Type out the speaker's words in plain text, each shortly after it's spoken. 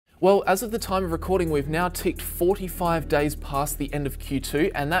Well, as of the time of recording, we've now ticked 45 days past the end of Q2,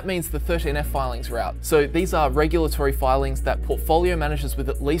 and that means the 13F filings are out. So these are regulatory filings that portfolio managers with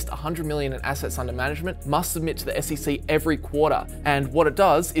at least 100 million in assets under management must submit to the SEC every quarter. And what it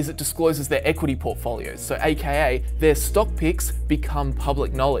does is it discloses their equity portfolios. So AKA, their stock picks become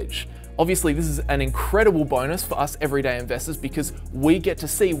public knowledge. Obviously, this is an incredible bonus for us everyday investors because we get to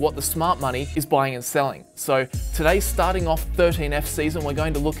see what the smart money is buying and selling. So today, starting off 13F season, we're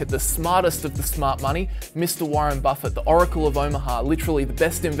going to look at the smartest of the smart money, Mr. Warren Buffett, the Oracle of Omaha, literally the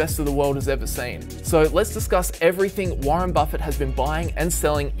best investor the world has ever seen. So let's discuss everything Warren Buffett has been buying and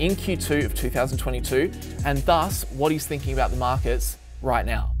selling in Q2 of 2022, and thus what he's thinking about the markets right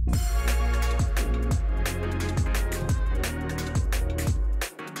now.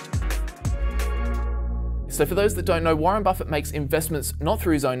 So for those that don't know, Warren Buffett makes investments not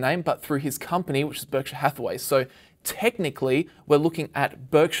through his own name, but through his company, which is Berkshire Hathaway. So technically, we're looking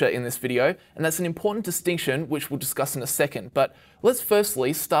at Berkshire in this video, and that's an important distinction, which we'll discuss in a second. But let's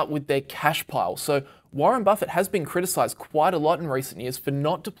firstly start with their cash pile. So Warren Buffett has been criticized quite a lot in recent years for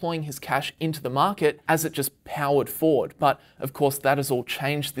not deploying his cash into the market as it just powered forward. But of course, that has all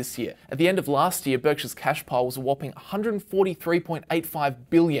changed this year. At the end of last year, Berkshire's cash pile was a whopping 143.85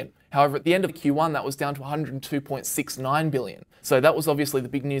 billion. However, at the end of Q1, that was down to 102.69 billion. So that was obviously the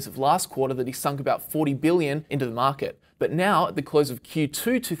big news of last quarter, that he sunk about 40 billion into the market. But now, at the close of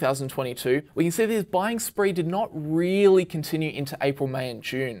Q2 2022, we can see that his buying spree did not really continue into April, May, and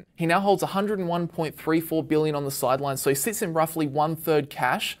June. He now holds 101.34 billion on the sidelines, so he sits in roughly 1/3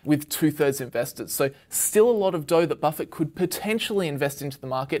 cash with 2/3 invested. So still a lot of dough that Buffett could potentially invest into the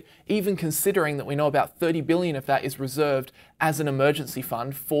market, even considering that we know about 30 billion of that is reserved as an emergency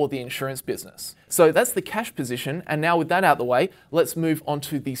fund for the insurance business. So that's the cash position, and now with that out of the way, let's move on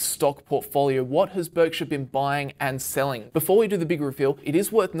to the stock portfolio. What has Berkshire been buying and selling? Before we do the big reveal, it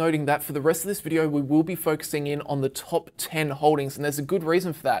is worth noting that for the rest of this video, we will be focusing in on the top 10 holdings, and there's a good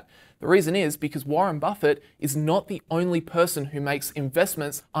reason for that. The reason is because Warren Buffett is not the only person who makes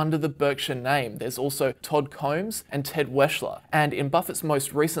investments under the Berkshire name. There's also Todd Combs and Ted Weschler. And in Buffett's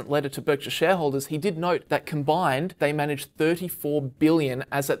most recent letter to Berkshire shareholders, he did note that combined, they managed 34 billion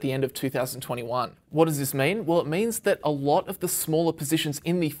as at the end of 2021. What does this mean? Well, it means that a lot of the smaller positions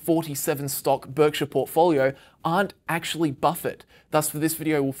in the 47 stock Berkshire portfolio aren't actually Buffett. Thus, for this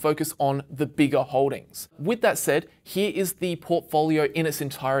video, we'll focus on the bigger holdings. With that said, here is the portfolio in its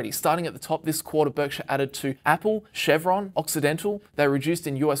entirety. Starting at the top this quarter, Berkshire added to Apple, Chevron, Occidental. They reduced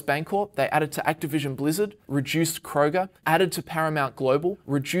in US Bancorp. They added to Activision-Blizzard, reduced Kroger, added to Paramount Global,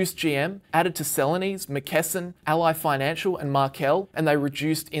 reduced GM, added to Celanese, McKesson, Ally Financial, and Markel, and they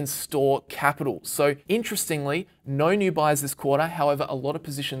reduced in Store Capital. So interestingly, no new buys this quarter. However, a lot of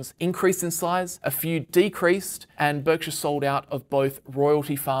positions increased in size, a few decreased, and Berkshire sold out of both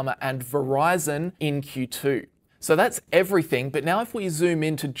Royalty Pharma and Verizon in Q2. So that's everything, but now if we zoom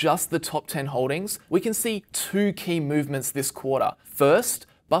into just the top 10 holdings, we can see two key movements this quarter. First,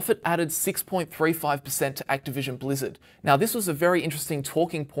 Buffett added 6.35% to Activision-Blizzard. Now, this was a very interesting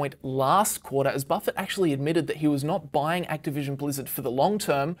talking point last quarter, as Buffett actually admitted that he was not buying Activision-Blizzard for the long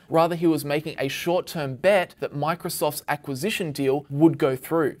term, rather he was making a short-term bet that Microsoft's acquisition deal would go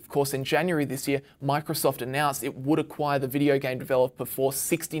through. Of course, in January this year, Microsoft announced it would acquire the video game developer for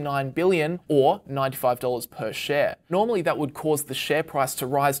 $69 billion or $95 per share. Normally, that would cause the share price to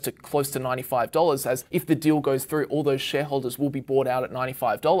rise to close to $95, as if the deal goes through, all those shareholders will be bought out at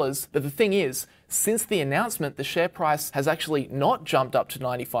 $95. But the thing is, since the announcement, the share price has actually not jumped up to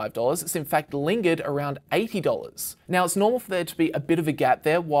 $95. It's in fact lingered around $80. Now, it's normal for there to be a bit of a gap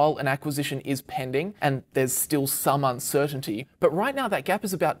there while an acquisition is pending and there's still some uncertainty. But right now, that gap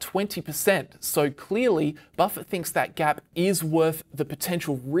is about 20%. So clearly, Buffett thinks that gap is worth the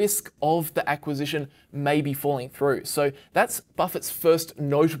potential risk of the acquisition maybe falling through. So that's Buffett's first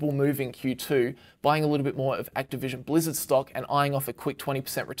notable move in Q2, buying a little bit more of Activision-Blizzard stock and eyeing off a quick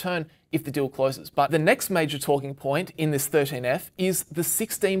 20% return if the deal closes. But the next major talking point in this 13F is the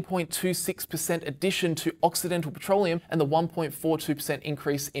 16.26% addition to Occidental Petroleum and the 1.42%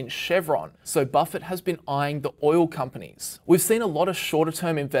 increase in Chevron. So Buffett has been eyeing the oil companies. We've seen a lot of shorter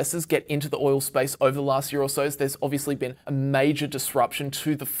term investors get into the oil space over the last year or so. There's obviously been a major disruption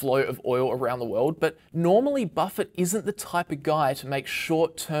to the flow of oil around the world, but normally Buffett isn't the type of guy to make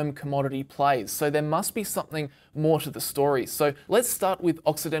short-term commodity plays. So there must be something more to the story. So let's start with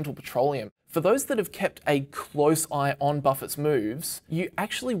Occidental Petroleum. For those that have kept a close eye on Buffett's moves, you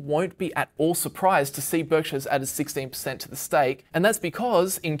actually won't be at all surprised to see Berkshire's added 16% to the stake, and that's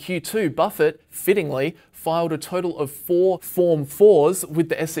because in Q2, Buffett, fittingly, filed a total of 4 Form 4s with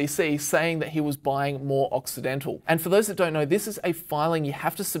the SEC saying that he was buying more Occidental. And for those that don't know, this is a filing you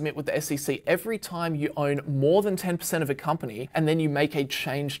have to submit with the SEC every time you own more than 10% of a company and then you make a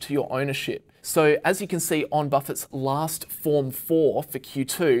change to your ownership. So as you can see on Buffett's last Form 4 for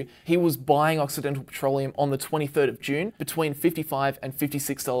Q2, he was buying Occidental Petroleum on the 23rd of June between $55 and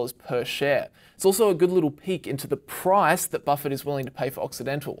 $56 per share. It's also a good little peek into the price that Buffett is willing to pay for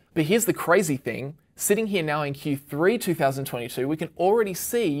Occidental. But here's the crazy thing. Sitting here now in Q3 2022, we can already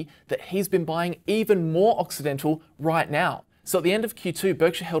see that he's been buying even more Occidental right now. So at the end of Q2,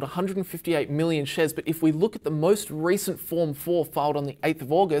 Berkshire held 158 million shares, but if we look at the most recent Form 4 filed on the 8th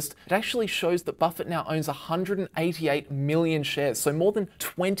of August, it actually shows that Buffett now owns 188 million shares, so more than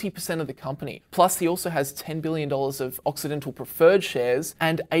 20% of the company. Plus, he also has $10 billion of Occidental preferred shares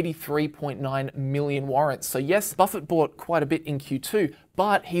and 83.9 million warrants. So yes, Buffett bought quite a bit in Q2,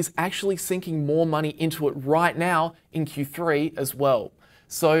 but he's actually sinking more money into it right now in Q3 as well.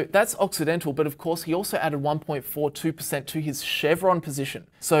 So that's Occidental, but of course he also added 1.42% to his Chevron position.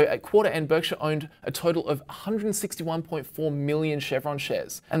 So at quarter end, Berkshire owned a total of 161.4 million Chevron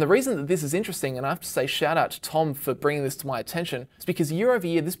shares. And the reason that this is interesting, and I have to say shout out to Tom for bringing this to my attention, is because year over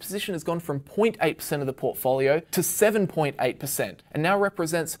year, this position has gone from 0.8% of the portfolio to 7.8%, and now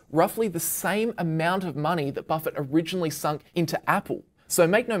represents roughly the same amount of money that Buffett originally sunk into Apple. So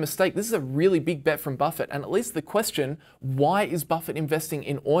make no mistake, this is a really big bet from Buffett, and it leads to the question, why is Buffett investing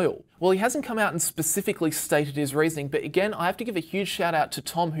in oil? Well, he hasn't come out and specifically stated his reasoning, but again, I have to give a huge shout out to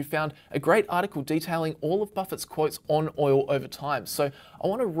Tom, who found a great article detailing all of Buffett's quotes on oil over time. So I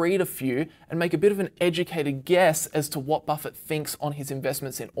want to read a few and make a bit of an educated guess as to what Buffett thinks on his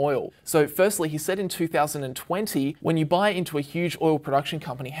investments in oil. So firstly, he said in 2020, when you buy into a huge oil production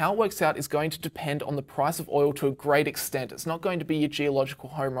company, how it works out is going to depend on the price of oil to a great extent. It's not going to be your geological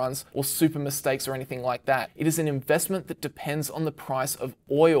home runs or super mistakes or anything like that. It is an investment that depends on the price of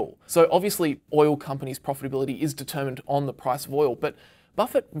oil. So obviously oil companies' profitability is determined on the price of oil, but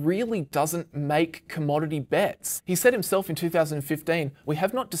Buffett really doesn't make commodity bets. He said himself in 2015, "We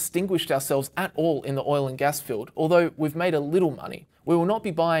have not distinguished ourselves at all in the oil and gas field, although we've made a little money. We will not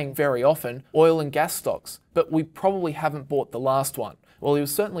be buying very often oil and gas stocks, but we probably haven't bought the last one." Well, he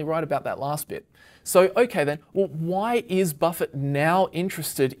was certainly right about that last bit. So, okay then, well, why is Buffett now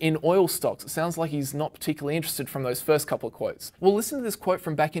interested in oil stocks? It sounds like he's not particularly interested from those first couple of quotes. Well, listen to this quote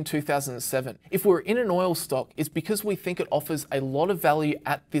from back in 2007. "If we're in an oil stock, it's because we think it offers a lot of value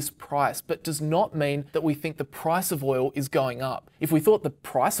at this price, but does not mean that we think the price of oil is going up. If we thought the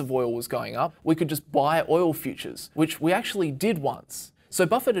price of oil was going up, we could just buy oil futures, which we actually did once." So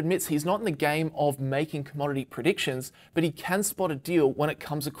Buffett admits he's not in the game of making commodity predictions, but he can spot a deal when it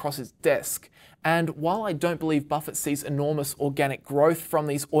comes across his desk. And while I don't believe Buffett sees enormous organic growth from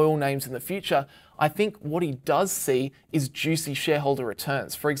these oil names in the future, I think what he does see is juicy shareholder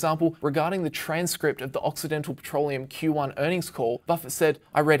returns. For example, regarding the transcript of the Occidental Petroleum Q1 earnings call, Buffett said,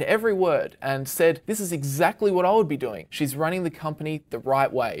 "I read every word and said, this is exactly what I would be doing. She's running the company the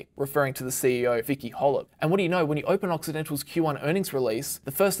right way," referring to the CEO, Vicky Hollop. And what do you know, when you open Occidental's Q1 earnings release,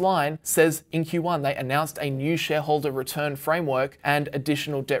 the first line says in Q1 they announced a new shareholder return framework and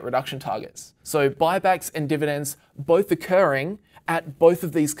additional debt reduction targets. So buybacks and dividends both occurring at both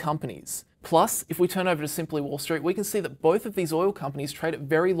of these companies. Plus, if we turn over to Simply Wall Street, we can see that both of these oil companies trade at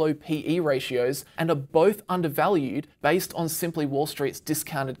very low PE ratios and are both undervalued based on Simply Wall Street's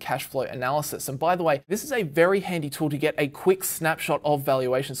discounted cash flow analysis. And by the way, this is a very handy tool to get a quick snapshot of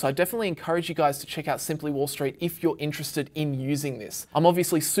valuation. So I definitely encourage you guys to check out Simply Wall Street if you're interested in using this. I'm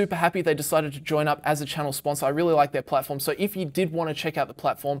obviously super happy they decided to join up as a channel sponsor. I really like their platform. So if you did want to check out the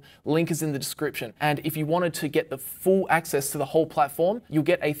platform, link is in the description. And if you wanted to get the full access to the whole platform, you'll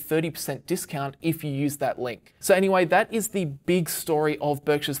get a 30% discount if you use that link. So anyway, that is the big story of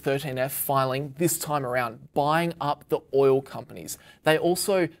Berkshire's 13F filing this time around, buying up the oil companies. They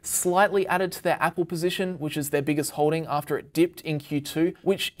also slightly added to their Apple position, which is their biggest holding after it dipped in Q2,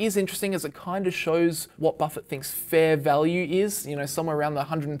 which is interesting as it kind of shows what Buffett thinks fair value is, you know, somewhere around the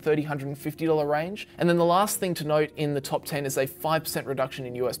 $130, $150 range. And then the last thing to note in the top 10 is a 5% reduction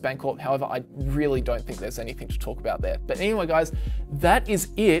in US Bancorp. However, I really don't think there's anything to talk about there. But anyway, guys, that is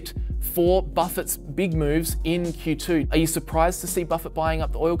it for Buffett's big moves in Q2. Are you surprised to see Buffett buying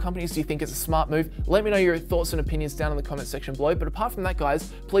up the oil companies? Do you think it's a smart move? Let me know your thoughts and opinions down in the comment section below. But apart from that,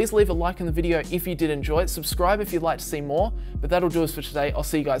 guys, please leave a like on the video if you did enjoy it. Subscribe if you'd like to see more. But that'll do us for today. I'll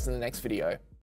see you guys in the next video.